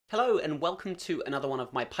Hello and welcome to another one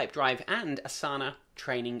of my Pipedrive and Asana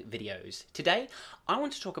training videos. Today, I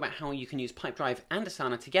want to talk about how you can use Pipedrive and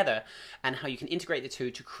Asana together and how you can integrate the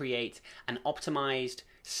two to create an optimized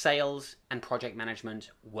sales and project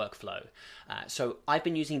management workflow. So I've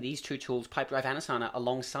been using these two tools, Pipedrive and Asana,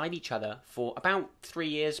 alongside each other for about 3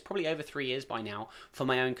 years, probably over 3 years by now, for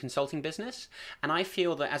my own consulting business. And I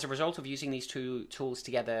feel that as a result of using these two tools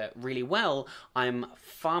together really well, I'm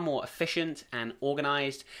far more efficient and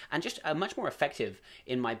organized and just much more effective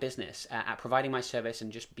in my business at providing my service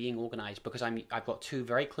and just being organized, because I've got two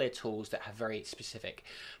very clear tools that have very specific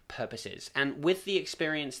purposes. And with the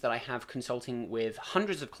experience that I have consulting with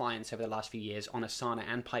hundreds of clients over the last few years on Asana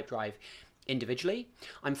and Pipedrive individually,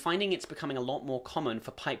 I'm finding it's becoming a lot more common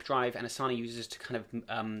for Pipedrive and Asana users to kind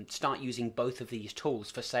of start using both of these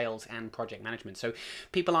tools for sales and project management. So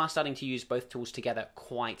people are starting to use both tools together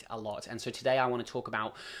quite a lot. And so today I want to talk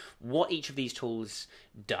about what each of these tools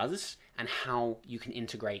does and how you can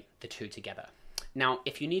integrate the two together. Now,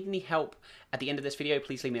 if you need any help at the end of this video,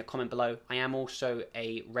 please leave me a comment below. I am also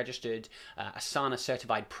a registered Asana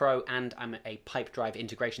Certified Pro, and I'm a Pipedrive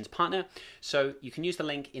integrations partner. So you can use the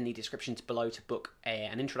link in the descriptions below to book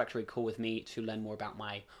an introductory call with me to learn more about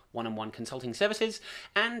my one-on-one consulting services.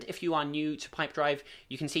 And if you are new to Pipedrive,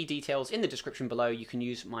 you can see details in the description below. You can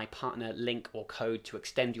use my partner link or code to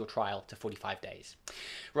extend your trial to 45 days.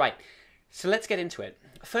 Right, so let's get into it.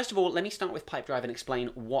 First of all, let me start with Pipedrive and explain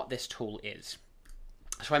what this tool is.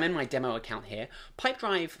 So I'm in my demo account here.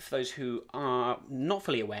 Pipedrive, for those who are not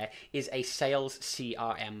fully aware, is a sales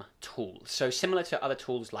CRM tool. So similar to other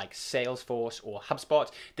tools like Salesforce or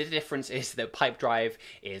HubSpot, the difference is that Pipedrive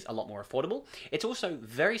is a lot more affordable. It's also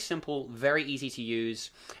very simple, very easy to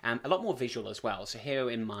use, and a lot more visual as well. So here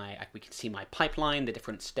we can see my pipeline, the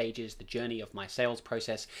different stages, the journey of my sales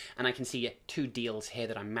process, and I can see two deals here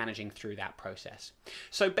that I'm managing through that process.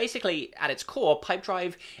 So basically, at its core,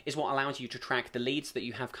 Pipedrive is what allows you to track the leads that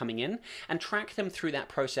you have coming in and track them through that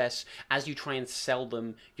process as you try and sell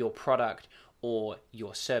them your product or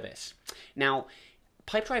your service. Now,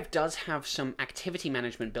 Pipedrive does have some activity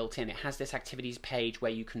management built in. It has this activities page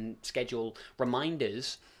where you can schedule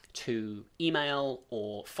reminders to email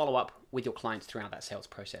or follow up with your clients throughout that sales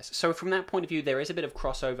process. So from that point of view, there is a bit of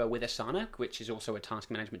crossover with Asana, which is also a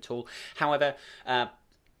task management tool. However,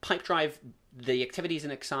 Pipedrive, the activities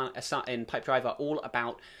in Pipedrive are all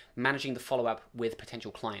about managing the follow-up with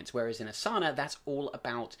potential clients, whereas in Asana, that's all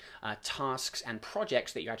about tasks and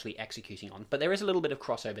projects that you're actually executing on. But there is a little bit of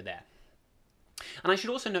crossover there. And I should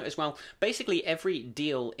also note as well, basically every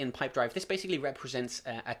deal in Pipedrive, this basically represents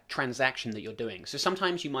a transaction that you're doing. So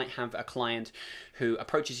sometimes you might have a client who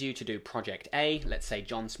approaches you to do project A, let's say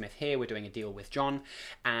John Smith here, we're doing a deal with John,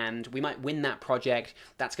 and we might win that project.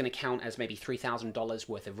 That's going to count as maybe $3,000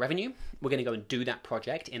 worth of revenue. We're going to go and do that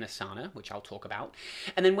project in Asana, which I'll talk about.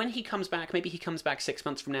 And then when he comes back, maybe he comes back 6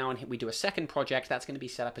 months from now and we do a second project, that's going to be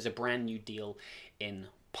set up as a brand new deal in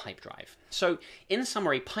Pipedrive. So in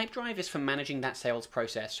summary, Pipedrive is for managing that sales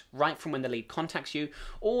process right from when the lead contacts you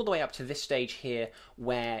all the way up to this stage here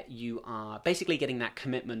where you are basically getting that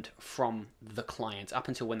commitment from the client up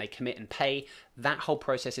until when they commit and pay. That whole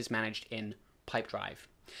process is managed in Pipedrive.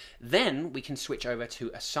 Then we can switch over to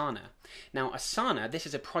Asana. Now Asana, this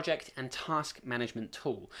is a project and task management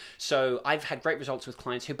tool. So I've had great results with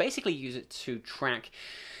clients who basically use it to track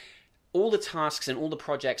all the tasks and all the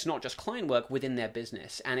projects, not just client work, within their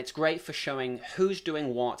business. And it's great for showing who's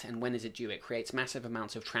doing what and when is it due. It creates massive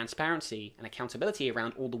amounts of transparency and accountability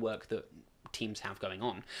around all the work that teams have going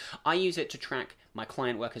on. I use it to track my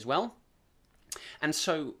client work as well. And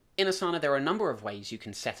so in Asana, there are a number of ways you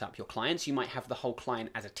can set up your clients. You might have the whole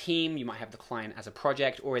client as a team, you might have the client as a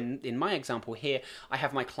project, or in my example here, I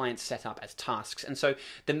have my clients set up as tasks. And so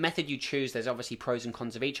the method you choose, there's obviously pros and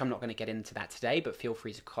cons of each. I'm not going to get into that today, but feel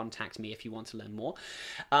free to contact me if you want to learn more.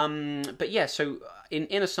 But yeah, so in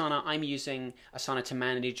Asana, I'm using Asana to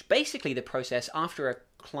manage basically the process after a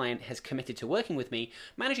client has committed to working with me,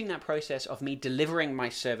 managing that process of me delivering my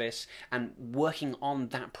service and working on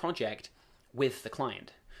that project with the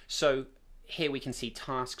client. So here we can see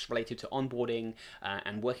tasks related to onboarding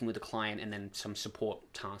and working with the client, and then some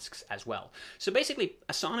support tasks as well. So basically,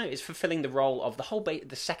 Asana is fulfilling the role of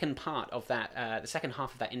the second part of that, the second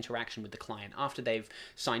half of that interaction with the client. After they've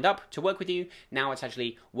signed up to work with you, now it's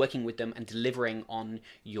actually working with them and delivering on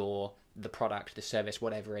the product, the service,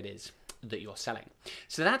 whatever it is that you're selling.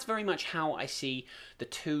 So that's very much how I see the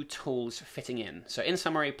two tools fitting in. So in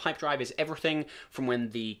summary, Pipedrive is everything from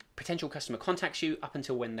when the potential customer contacts you up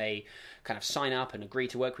until when they kind of sign up and agree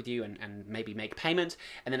to work with you and maybe make payment.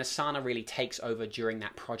 And then Asana really takes over during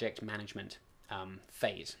that project management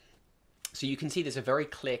phase. So you can see there's a very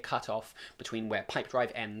clear cutoff between where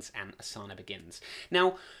Pipedrive ends and Asana begins.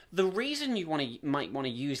 Now, the reason you might want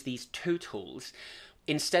to use these two tools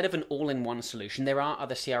instead of an all-in-one solution, there are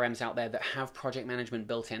other CRMs out there that have project management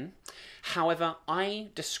built in. However, I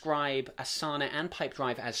describe Asana and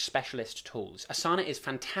Pipedrive as specialist tools. Asana is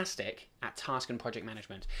fantastic at task and project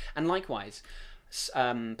management, and likewise,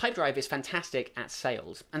 Pipedrive is fantastic at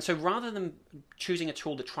sales. And so rather than choosing a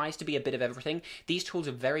tool that tries to be a bit of everything, these tools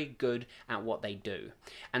are very good at what they do.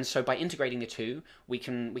 And so by integrating the two, we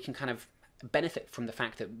can kind of benefit from the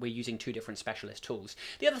fact that we're using two different specialist tools.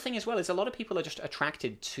 The other thing as well is a lot of people are just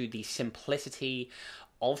attracted to the simplicity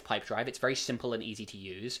of Pipedrive. It's very simple and easy to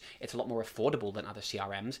use. It's a lot more affordable than other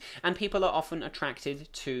CRMs, and people are often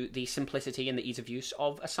attracted to the simplicity and the ease of use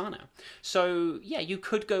of Asana. So yeah, you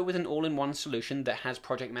could go with an all-in-one solution that has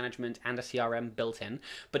project management and a CRM built in,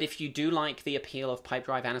 but if you do like the appeal of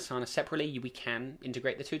Pipedrive and Asana separately, we can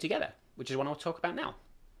integrate the two together, which is what I'll talk about now.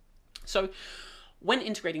 So when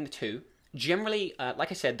integrating the two, generally,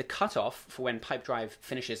 like I said, the cutoff for when Pipedrive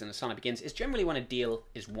finishes and Asana begins is generally when a deal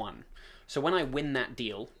is won. So when I win that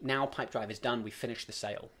deal, now Pipedrive is done, we finish the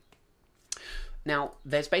sale. Now,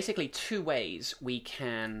 there's basically two ways we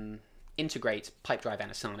can integrate Pipedrive and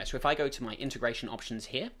Asana. So if I go to my integration options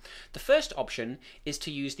here, the first option is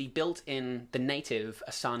to use the built-in, the native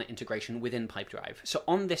Asana integration within Pipedrive. So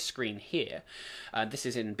on this screen here, this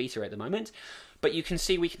is in beta at the moment, but you can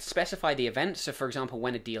see we can specify the event. So for example,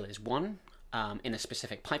 when a deal is won in a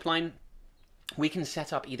specific pipeline, we can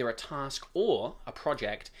set up either a task or a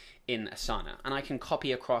project in Asana. And I can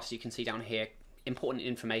copy across, you can see down here, important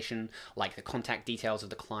information like the contact details of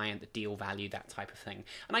the client, the deal value, that type of thing.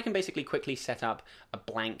 And I can basically quickly set up a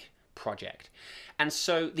blank project. And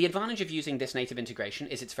so the advantage of using this native integration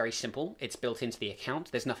is it's very simple. It's built into the account.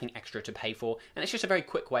 There's nothing extra to pay for. And it's just a very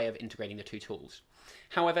quick way of integrating the two tools.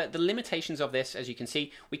 However, the limitations of this, as you can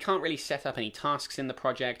see, we can't really set up any tasks in the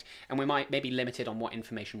project, and we might be limited on what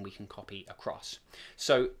information we can copy across.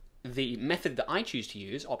 So the method that I choose to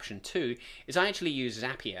use, option 2, is I actually use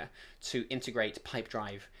Zapier to integrate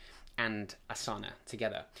Pipedrive and Asana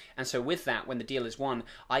together. And so with that, when the deal is won,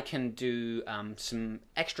 I can do some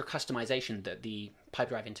extra customization that the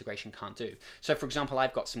Pipedrive integration can't do. So for example,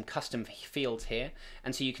 I've got some custom fields here,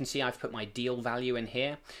 and so you can see I've put my deal value in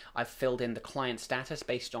here. I've filled in the client status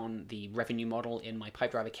based on the revenue model in my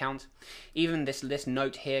Pipedrive account. Even this list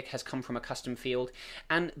note here has come from a custom field.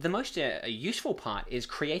 And the most useful part is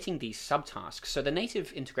creating these subtasks. So the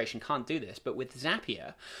native integration can't do this, but with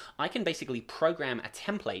Zapier, I can basically program a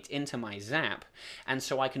template into my Zap, and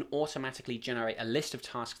so I can automatically generate a list of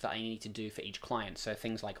tasks that I need to do for each client. So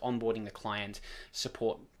things like onboarding the client,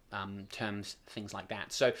 support terms, things like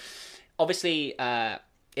that. So obviously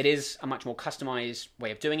it is a much more customized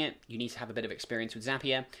way of doing it. You need to have a bit of experience with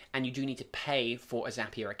Zapier, and you do need to pay for a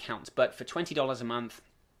Zapier account. But for $20 a month,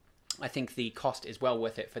 I think the cost is well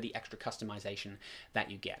worth it for the extra customization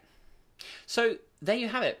that you get. So there you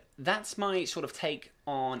have it. That's my sort of take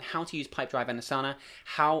on how to use Pipedrive and Asana,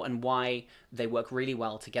 how and why they work really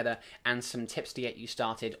well together, and some tips to get you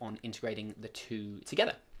started on integrating the two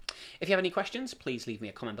together. If you have any questions, please leave me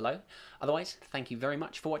a comment below. Otherwise, thank you very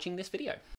much for watching this video.